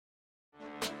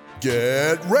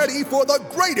Get ready for the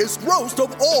greatest roast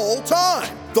of all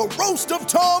time, the Roast of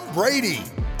Tom Brady,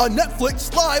 a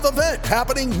Netflix live event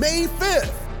happening May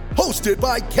 5th. Hosted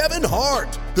by Kevin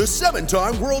Hart, the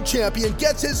 7-time world champion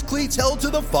gets his cleats held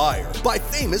to the fire by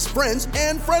famous friends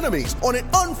and frenemies on an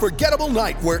unforgettable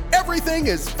night where everything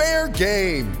is fair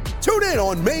game. Tune in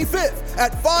on May 5th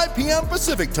at 5 p.m.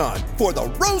 Pacific time for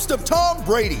the Roast of Tom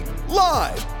Brady,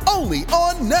 live only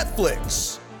on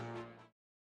Netflix.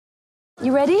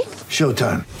 You ready?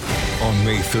 Showtime. On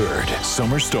May 3rd,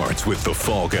 summer starts with The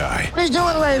Fall Guy. Let's do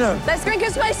it later. Let's drink a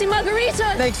spicy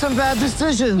margarita. Make some bad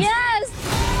decisions. Yes!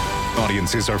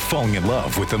 Audiences are falling in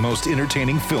love with the most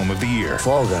entertaining film of the year.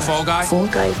 Fall Guy. Fall Guy? Fall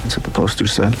Guy. That's what the poster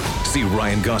said. See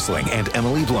Ryan Gosling and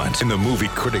Emily Blunt in the movie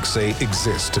critics say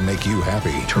exists to make you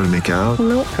happy. Trying to make it out?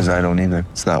 Nope. Because I don't either.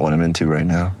 It's not what I'm into right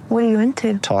now. What are you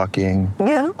into? Talking.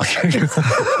 Yeah.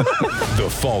 The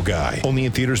Fall Guy. Only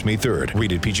in theaters May 3rd.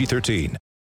 Rated PG-13.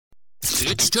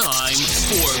 It's time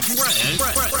for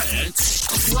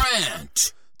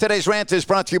Rant. Today's rant is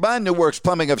brought to you by New Works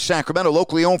Plumbing of Sacramento.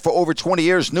 Locally owned for over 20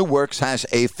 years, New Works has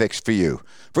a fix for you.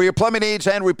 For your plumbing needs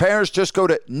and repairs, just go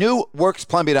to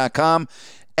newworksplumbing.com,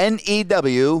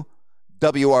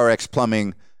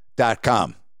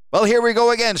 NEWWRXplumbing.com. Well, here we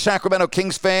go again, Sacramento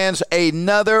Kings fans.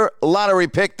 Another lottery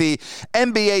pick, the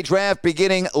NBA draft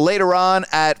beginning later on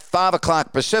at 5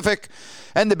 o'clock Pacific.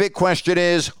 And the big question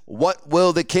is, what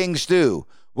will the Kings do?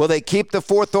 Will they keep the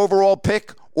 4th overall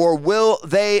pick, or will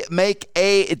they make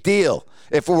a deal?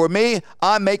 If it were me,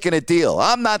 I'm making a deal.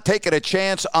 I'm not taking a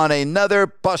chance on another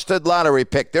busted lottery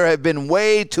pick. There have been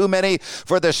way too many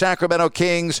for the Sacramento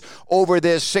Kings over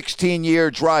this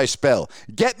 16-year dry spell.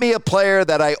 Get me a player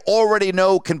that I already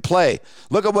know can play.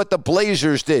 Look at what the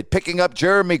Blazers did, picking up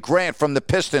Jeremy Grant from the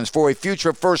Pistons for a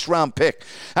future first-round pick.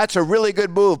 That's a really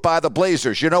good move by the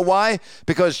Blazers. You know why?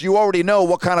 Because you already know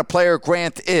what kind of player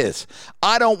Grant is.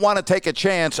 I don't want to take a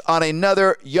chance on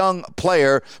another young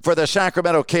player for the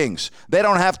Sacramento Kings. They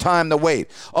don't have time to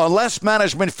wait. Unless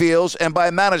management feels, and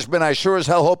by management I sure as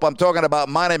hell hope I'm talking about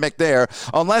Monty McNair,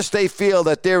 unless they feel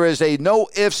that there is a no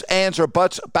ifs, ands, or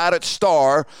buts about it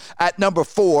star at number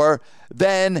 4,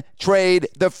 then trade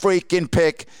the freaking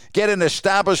pick. Get an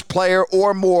established player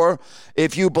or more.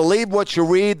 If you believe what you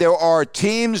read, there are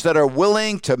teams that are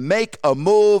willing to make a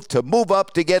move to move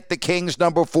up to get the Kings'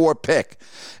 number 4 pick.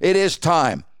 It is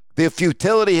time. The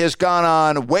futility has gone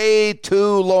on way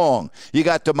too long. You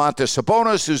got Domantas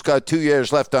Sabonis, who's got 2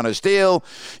 years left on his deal.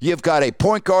 You've got a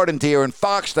point guard in De'Aaron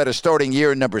Fox that is starting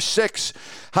year number 6.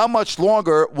 How much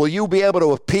longer will you be able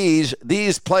to appease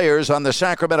these players on the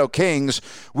Sacramento Kings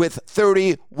with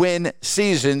 30-win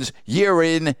seasons year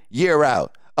in, year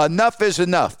out? Enough is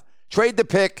enough. Trade the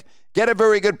pick. Get a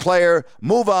very good player.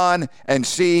 Move on and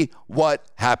see what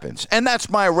happens. And that's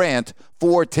my rant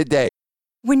for today.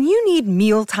 When you need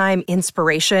mealtime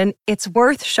inspiration, it's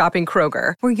worth shopping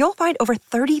Kroger, where you'll find over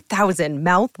 30,000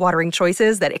 mouth-watering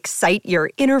choices that excite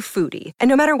your inner foodie. And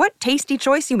no matter what tasty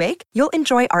choice you make, you'll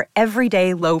enjoy our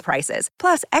everyday low prices,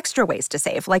 plus extra ways to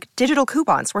save, like digital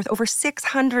coupons worth over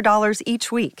 $600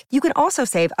 each week. You can also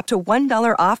save up to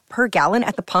 $1 off per gallon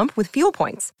at the pump with fuel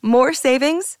points. More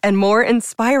savings and more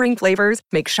inspiring flavors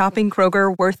make shopping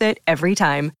Kroger worth it every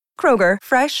time. Kroger,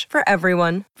 fresh for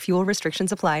everyone. Fuel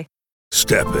restrictions apply.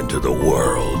 Step into the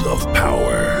world of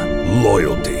power,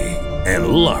 loyalty, and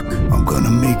luck. I'm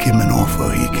gonna make him an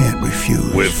offer he can't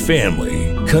refuse. With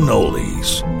family,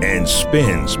 cannolis, and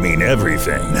spins mean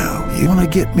everything. Now, you wanna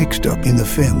get mixed up in the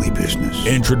family business.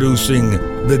 Introducing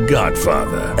The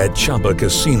Godfather at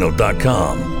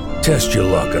ChumbaCasino.com. Test your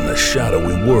luck in the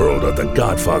shadowy world of The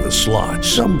Godfather slot.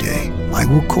 Someday, I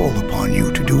will call upon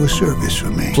you to do a service for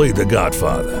me. Play The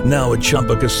Godfather, now at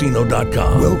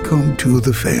ChumbaCasino.com. Welcome to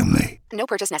the family. No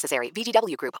purchase necessary.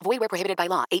 VGW Group. Void where prohibited by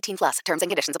law. 18 plus. Terms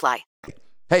and conditions apply.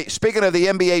 Hey, speaking of the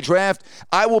NBA draft,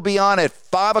 I will be on at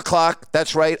 5 o'clock.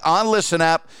 That's right, on Listen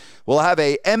App. We'll have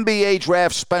a NBA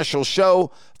draft special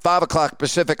show, 5 o'clock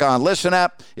Pacific on Listen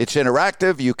App. It's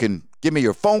interactive. You can give me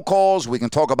your phone calls. We can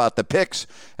talk about the picks.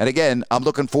 And again, I'm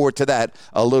looking forward to that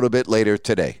a little bit later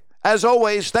today. As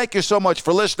always, thank you so much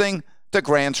for listening to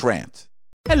Grant's Rant.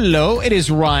 Hello, it is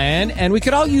Ryan, and we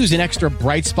could all use an extra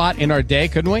bright spot in our day,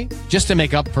 couldn't we? Just to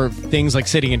make up for things like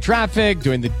sitting in traffic,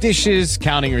 doing the dishes,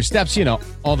 counting your steps, you know,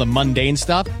 all the mundane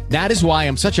stuff. That is why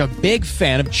I'm such a big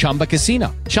fan of Chumba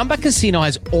Casino. Chumba Casino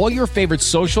has all your favorite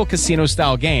social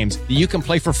casino-style games that you can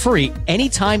play for free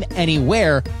anytime,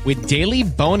 anywhere with daily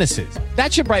bonuses.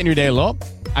 That should brighten your day a little.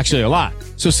 Actually, a lot.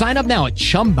 So sign up now at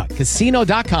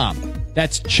ChumbaCasino.com.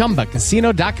 That's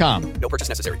ChumbaCasino.com. No purchase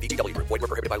necessary. VGW Group. Void where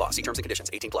prohibited by law. See terms and conditions.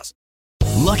 18 plus.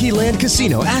 Lucky Land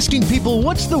Casino, asking people,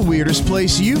 what's the weirdest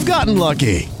place you've gotten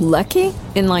lucky? Lucky?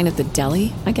 In line at the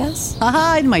deli, I guess?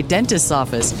 Aha, in my dentist's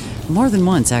office. More than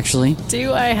once, actually.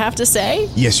 Do I have to say?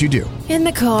 Yes, you do. In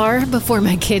the car before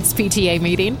my kids' PTA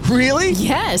meeting. Really?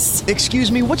 Yes. Excuse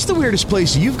me, what's the weirdest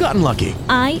place you've gotten lucky?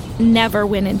 I never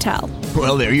win and tell.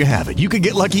 Well, there you have it. You can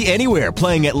get lucky anywhere,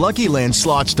 playing at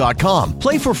LuckyLandSlots.com.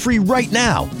 Play for free right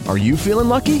now. Are you feeling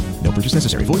lucky? No purchase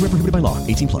necessary. Void where prohibited by law.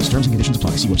 18+. Terms and conditions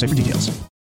apply. See website for details.